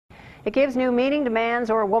It gives new meaning to man's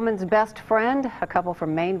or woman's best friend. A couple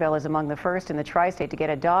from Maineville is among the first in the tri-state to get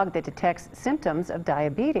a dog that detects symptoms of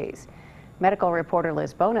diabetes. Medical reporter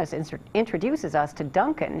Liz BONIS introduces us to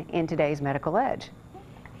Duncan in today's Medical Edge.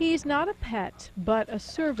 He's not a pet, but a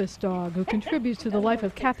service dog who contributes to the life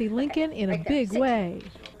of Kathy Lincoln in a big way.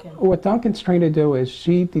 What Duncan's trained to do is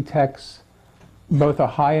she detects both a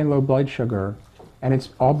high and low blood sugar, and it's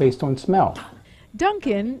all based on smell.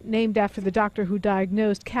 Duncan, named after the doctor who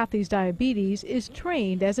diagnosed Kathy's diabetes, is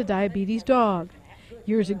trained as a diabetes dog.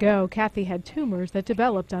 Years ago, Kathy had tumors that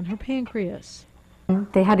developed on her pancreas.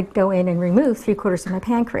 They had to go in and remove 3/4 of my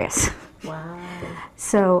pancreas. Wow.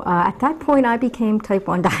 So at that point, I became type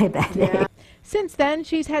 1 diabetic. Yeah. Since then,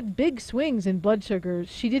 she's had big swings in blood sugars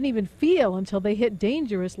she didn't even feel until they hit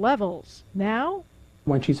dangerous levels. Now?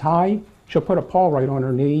 When she's high, she'll put a paw right on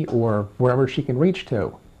her knee or wherever she can reach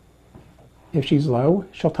to. If she's low,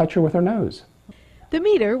 she'll touch her with her nose. The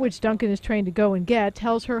meter, which Duncan is trained to go and get,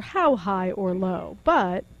 tells her how high or low,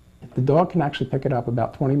 but The dog can actually pick it up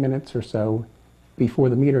about 20 minutes or so before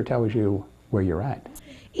the meter tells you where you're at.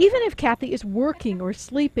 even if Kathy is working or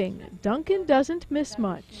sleeping, Duncan doesn't miss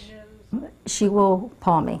much. She will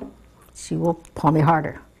paw me. She will paw me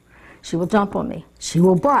harder. She will jump on me. She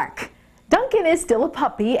will bark. Duncan is still a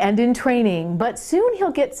puppy and in training, but soon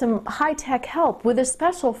he'll get some high-tech help with a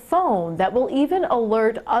special phone that will even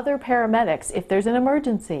alert other paramedics if there's an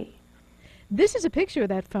emergency. This is a picture of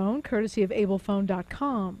that phone, courtesy of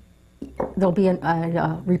ablephone.com. There'll be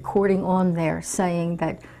a recording on there saying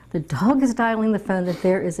that the dog is dialing the phone, that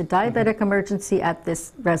there is a diabetic emergency at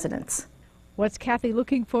this residence. What's Kathy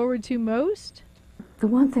looking forward to most? The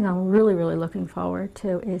one thing I'm really, really looking forward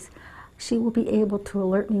to is she will be able to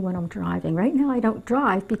alert me when I'm driving. Right now I don't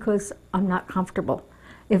drive because I'm not comfortable.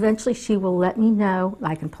 Eventually she will let me know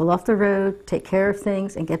I can pull off the road, take care of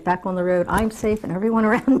things, and get back on the road. I'm safe and everyone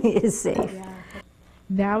around me is safe. Yeah.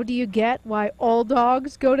 Now do you get why all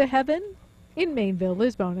dogs go to heaven? In Maineville,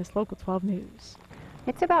 Liz BONIS, Local 12 News.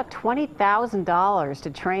 It's about $20,000 to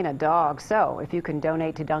train a dog, so if you can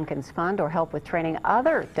donate to Duncan's fund or help with training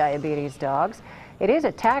other diabetes dogs, it is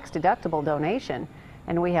a tax-deductible donation,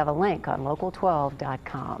 and we have a link on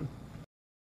local12.com.